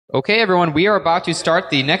Okay, everyone, we are about to start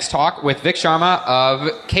the next talk with Vik Sharma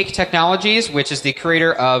of Cake Technologies, which is the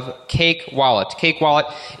creator of Cake Wallet. Cake Wallet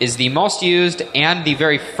is the most used and the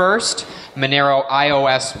very first Monero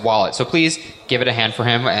iOS wallet. So please give it a hand for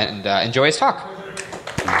him and enjoy his talk.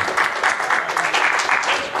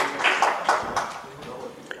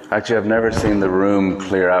 Actually, I've never seen the room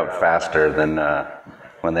clear out faster than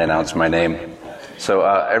when they announced my name. So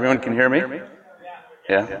everyone can hear me?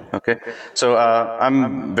 Yeah? Okay. So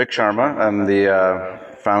I'm Vik Sharma. I'm the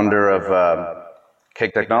founder of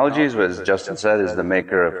Cake Technologies, which, as Justin said, is the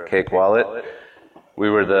maker of Cake Wallet. We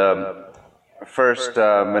were the first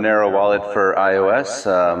Monero wallet for iOS,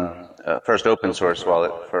 first open source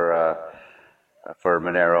wallet for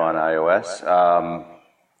Monero on iOS.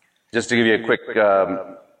 Just to give you a quick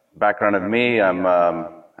background of me,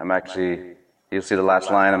 I'm actually, you'll see the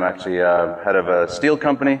last line, I'm actually head of a steel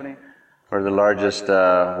company. We're the largest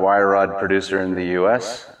wire rod producer in the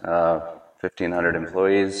U.S., 1,500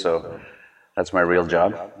 employees, so that's my real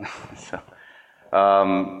job.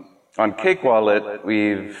 On Cake Wallet,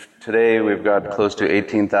 today we've got close to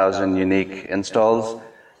 18,000 unique installs.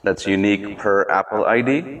 That's unique per Apple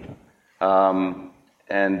ID. And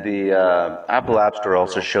the Apple App Store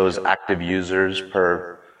also shows active users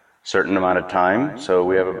per certain amount of time. So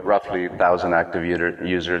we have roughly 1,000 active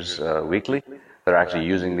users weekly that are actually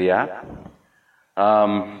using the app.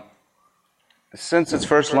 Since its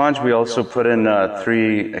first launch, we also put in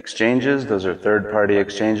 3 exchanges. Those are third-party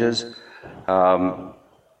exchanges,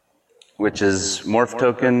 which is Morph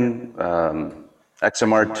Token,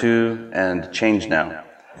 XMR2, and ChangeNow.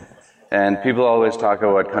 And people always talk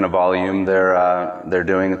about what kind of volume they're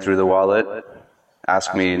doing through the wallet.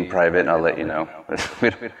 Ask me in private, and I'll let you know.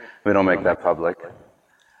 We don't make that public.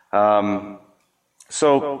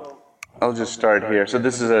 So I'll just start here. So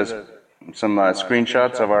this is some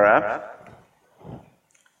screenshots of our app.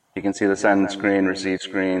 You can see the send screen, receive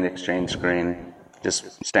screen, exchange screen,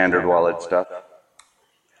 just standard wallet stuff.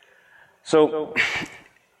 So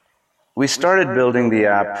we started building the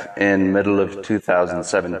app in middle of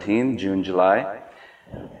 2017, June, July,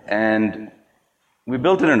 and we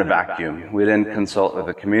built it in a vacuum. We didn't consult with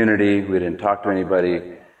the community. We didn't talk to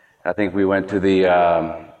anybody. I think we went to the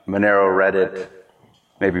Monero Reddit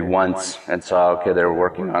maybe once and saw, okay, they were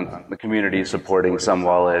working on the community supporting some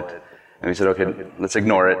wallet. And we said, okay, let's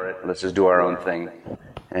ignore it. Let's just do our own thing.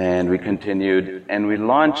 And we continued. And we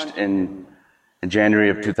launched in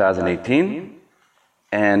January of 2018.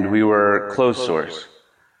 And we were closed source.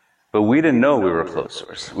 But we didn't know we were closed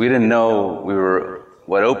source. We didn't know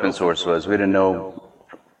what open source was. We didn't know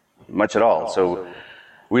much at all. So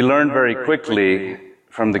we learned very quickly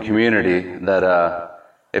from the community that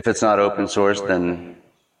if it's not open source, then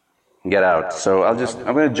get out. So I'm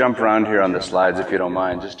going to jump around here on the slides if you don't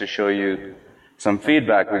mind, just to show you some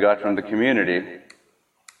feedback we got from the community.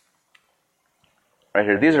 Right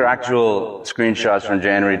here. These are actual screenshots from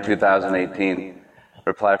January 2018.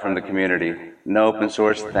 Reply from the community. No open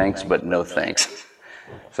source, thanks, but no thanks.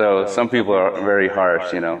 So some people are very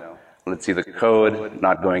harsh, you know. Let's see the code,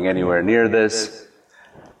 not going anywhere near this.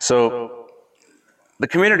 So the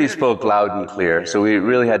community spoke loud and clear, so we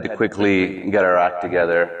really had to quickly get our act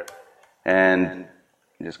together. And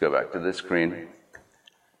just go back to this screen.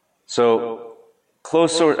 So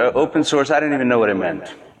closed source, open source, I didn't even know what it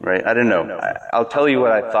meant, right? I didn't know. I'll tell you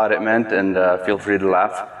what I thought it meant, and feel free to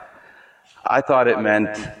laugh. I thought it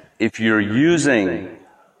meant if you're using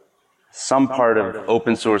some part of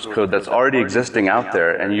open source code that's already existing out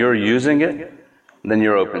there and you're using it, then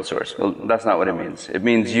you're open source. Well, that's not what it means. It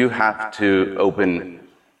means you have to open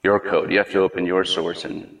your code. You have to open your source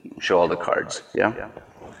and show all the cards, yeah?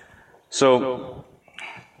 So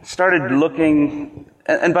started looking,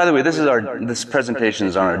 and by the way, this presentation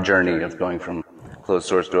is on our journey of going from closed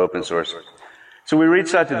source to open source. So we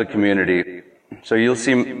reached out to the community. So you'll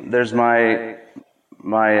see there's my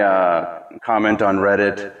comment on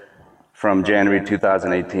Reddit from January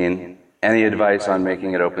 2018. Any advice on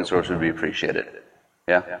making it open source would be appreciated.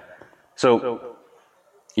 Yeah? So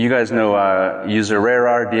you guys know user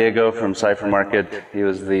Rarar Diego from Cypher Market. He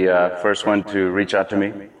was the first one to reach out to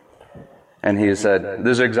me. And he said,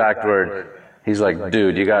 this exact word, he's like,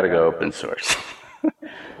 dude, you got to go open source.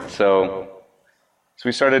 So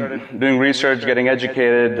we started doing research, getting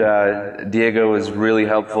educated. Diego was really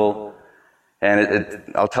helpful. And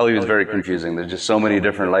I'll tell you, it's very confusing. There's just so many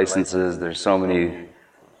different licenses. There's so many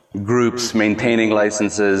groups maintaining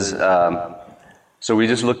licenses. So we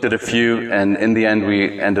just looked at a few, and in the end,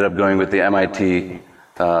 we ended up going with the MIT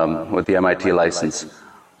license.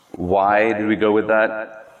 Why did we go with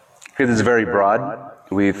that? Because it's very broad.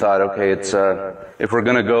 we thought, okay, it's if we're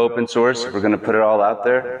going to go open source, if we're going to put it all out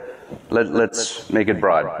there, let's make it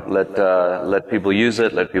broad. Let people use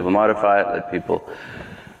it, let people modify it, let people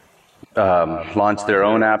launch their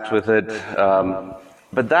own apps with it.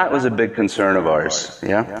 But that was a big concern of ours.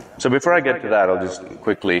 Yeah. So before I get to that, I'll just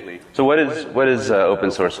quickly. So what is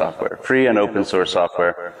open source software? Free and open source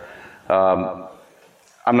software.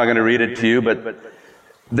 I'm not going to read it to you, but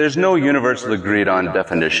there's no universal agreed on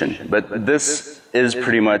definition. But this is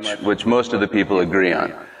pretty much what most of the people agree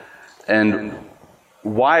on. And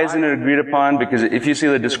why isn't it agreed upon? Because if you see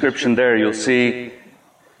the description there, you'll see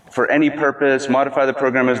for any purpose, modify the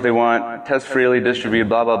program as they want, test freely, distribute,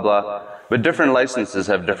 blah, blah, blah. But different licenses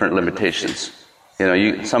have different limitations. You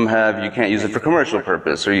know, some have, you can't use it for commercial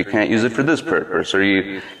purpose, or you can't use it for this purpose, or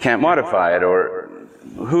you can't modify it, or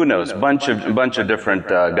who knows, bunch of different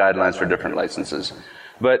guidelines for different licenses.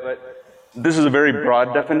 But this is a very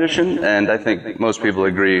broad definition, and I think most people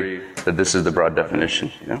agree that this is the broad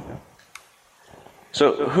definition. You know?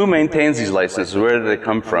 So who maintains these licenses? Where do they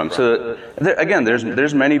come from? So again,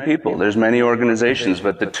 there's many people, there's many organizations,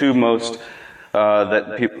 but the two most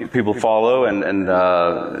that people follow and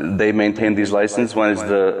they maintain these licenses. One is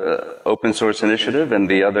the Open Source Initiative, and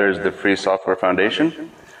the other is the Free Software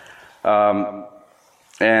Foundation.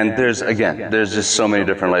 And there's just so many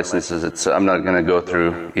different licenses. I'm not going to go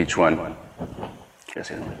through each one.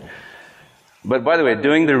 But by the way,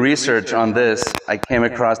 doing the research on this, I came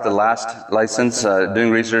across the last license,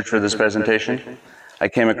 doing research for this presentation. I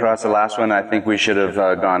came across the last one. I think we should have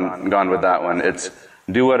gone with that one. It's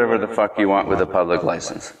do whatever the fuck you want with a public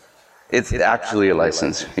license. It's actually a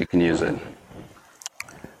license. You can use it.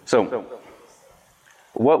 So,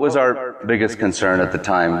 what was our biggest concern at the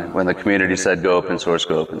time when the community said go open source,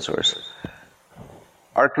 go open source?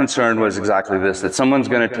 Our concern was exactly this, that someone's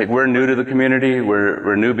going to take, we're new to the community,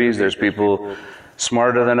 we're newbies, there's people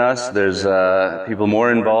smarter than us, there's people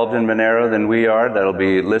more involved in Monero than we are, that'll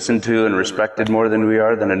be listened to and respected more than we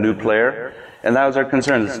are, than a new player. And that was our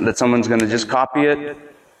concern, that someone's going to just copy it,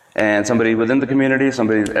 and somebody within the community,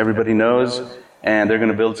 everybody knows, and they're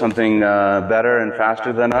going to build something better and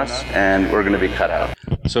faster than us, and we're going to be cut out.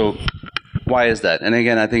 So, why is that? And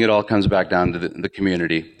again, I think it all comes back down to the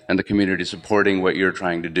community, and the community supporting what you're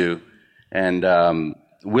trying to do. And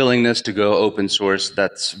willingness to go open source,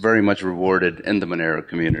 that's very much rewarded in the Monero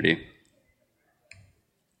community.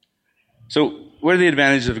 So, what are the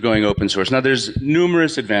advantages of going open source? Now, there's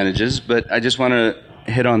numerous advantages, but I just want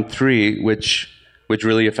to hit on three which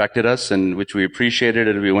really affected us and which we appreciated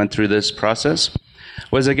as we went through this process,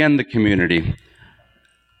 was again the community.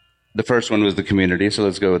 The first one was the community, so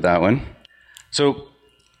let's go with that one. So,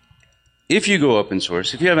 if you go open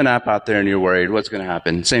source, if you have an app out there and you're worried, what's going to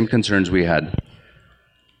happen? Same concerns we had.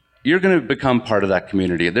 You're going to become part of that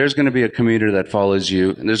community. There's going to be a community that follows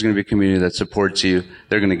you, and there's going to be a community that supports you.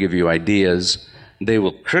 They're going to give you ideas. They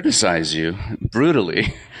will criticize you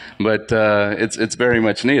brutally, but it's very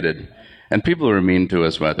much needed. And people were mean to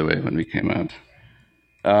us, by the way, when we came out.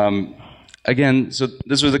 Again, so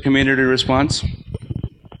this was the community response,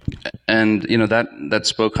 and you know that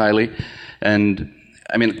spoke highly. And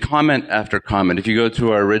I mean, comment after comment. If you go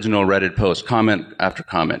to our original Reddit post, comment after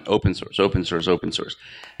comment, open source, open source, open source.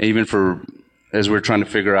 And even as we're trying to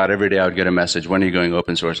figure out every day, I would get a message, when are you going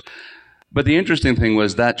open source? But the interesting thing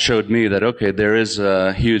was that showed me that, okay, there is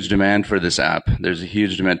a huge demand for this app. There's a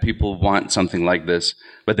huge demand. People want something like this,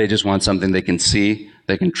 but they just want something they can see,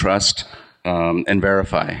 they can trust, and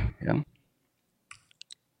verify. Yeah?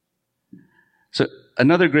 So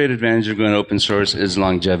another great advantage of going open source is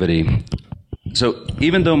longevity. So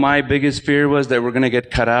even though my biggest fear was that we're going to get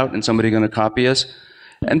cut out and somebody's going to copy us,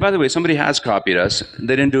 and by the way, somebody has copied us.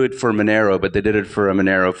 They didn't do it for Monero, but they did it for a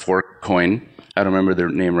Monero fork coin. I don't remember their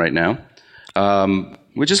name right now.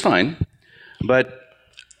 Which is fine, but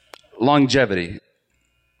longevity.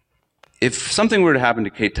 If something were to happen to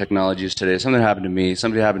Kate Technologies today, something happened to me,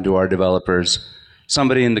 something happened to our developers,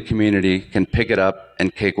 somebody in the community can pick it up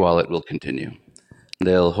and Cake Wallet will continue.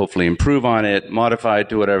 They'll hopefully improve on it, modify it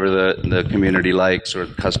to whatever the community likes or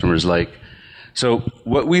the customers like. So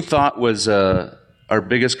what we thought was our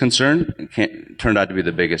biggest concern turned out to be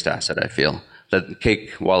the biggest asset, I feel, that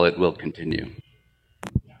Cake Wallet will continue.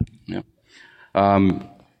 Yeah.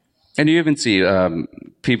 And you even see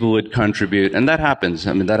people would contribute, and that happens.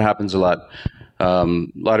 I mean, that happens a lot. A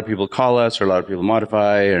lot of people call us, or a lot of people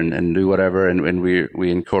modify and do whatever, and we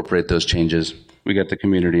incorporate those changes. We get the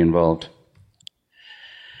community involved.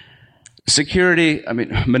 Security, I mean,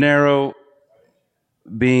 Monero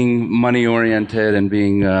being money-oriented and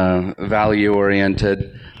being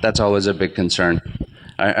value-oriented, that's always a big concern.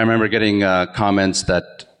 I remember getting comments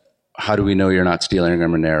that how do we know you're not stealing our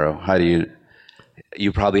Monero? How do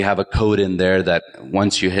you probably have a code in there that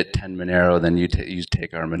once you hit 10 Monero, then you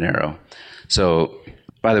take our Monero. So,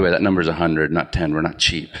 by the way, that number is 100, not 10. We're not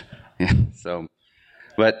cheap. So,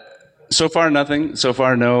 but so far nothing. So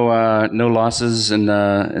far no losses in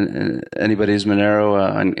anybody's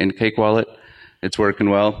Monero in Cake Wallet. It's working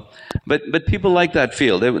well. But people like that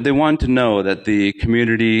feel. They want to know that the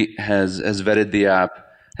community has vetted the app,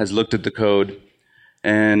 has looked at the code.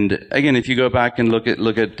 And again, if you go back and look at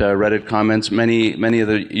Reddit comments, many of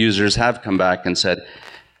the users have come back and said,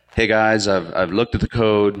 "Hey guys, I've looked at the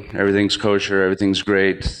code. Everything's kosher. Everything's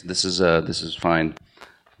great. This is fine.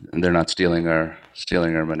 And they're not stealing our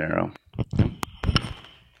Monero."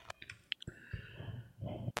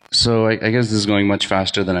 So I guess this is going much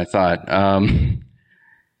faster than I thought.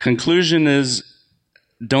 Conclusion is,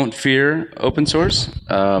 don't fear open source.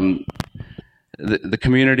 The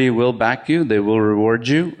community will back you. They will reward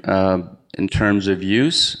you in terms of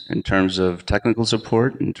use, in terms of technical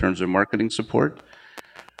support, in terms of marketing support.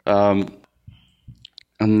 And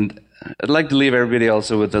I'd like to leave everybody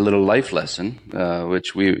also with a little life lesson,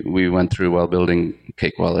 which we went through while building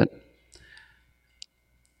Cake Wallet.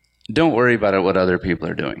 Don't worry about what other people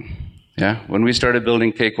are doing. Yeah, when we started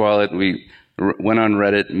building Cake Wallet, we went on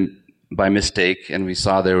Reddit by mistake, and we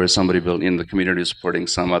saw there was somebody building in the community supporting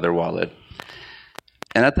some other wallet.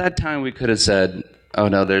 And at that time, we could have said, "Oh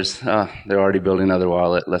no, they're already building another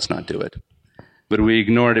wallet. Let's not do it." But we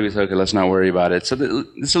ignored it. We said, "Okay, let's not worry about it." So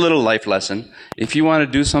it's a little life lesson. If you want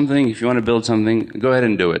to do something, if you want to build something, go ahead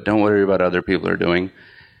and do it. Don't worry about what other people are doing,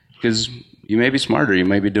 because you may be smarter. You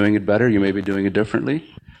may be doing it better. You may be doing it differently.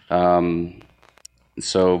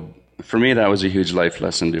 So for me, that was a huge life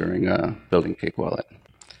lesson during building Cake Wallet.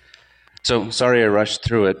 So sorry I rushed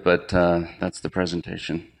through it, but that's the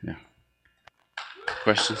presentation. Yeah.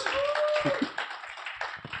 Questions?